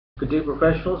Good day,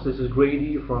 professionals. This is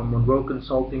Grady from Monroe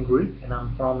Consulting Group, and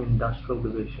I'm from Industrial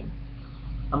Division.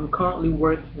 I'm currently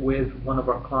working with one of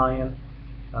our clients,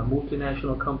 a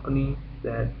multinational company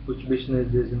which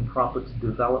business is in property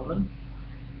development,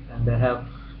 and they have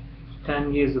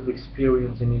 10 years of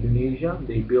experience in Indonesia.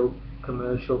 They build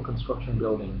commercial construction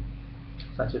buildings,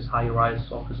 such as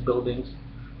high-rise office buildings,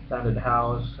 standard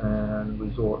house, and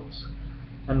resorts.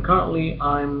 And currently,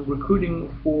 I'm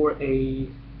recruiting for a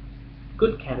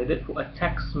good candidate for a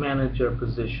tax manager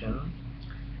position,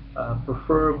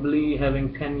 preferably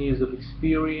having 10 years of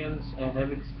experience and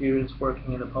have experience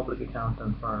working in a public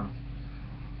accountant firm.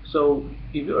 So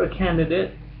if you're a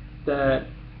candidate that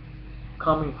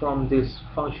coming from this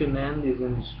function and this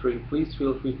industry, please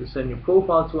feel free to send your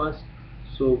profile to us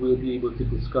so we'll be able to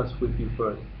discuss with you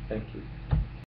further. Thank you.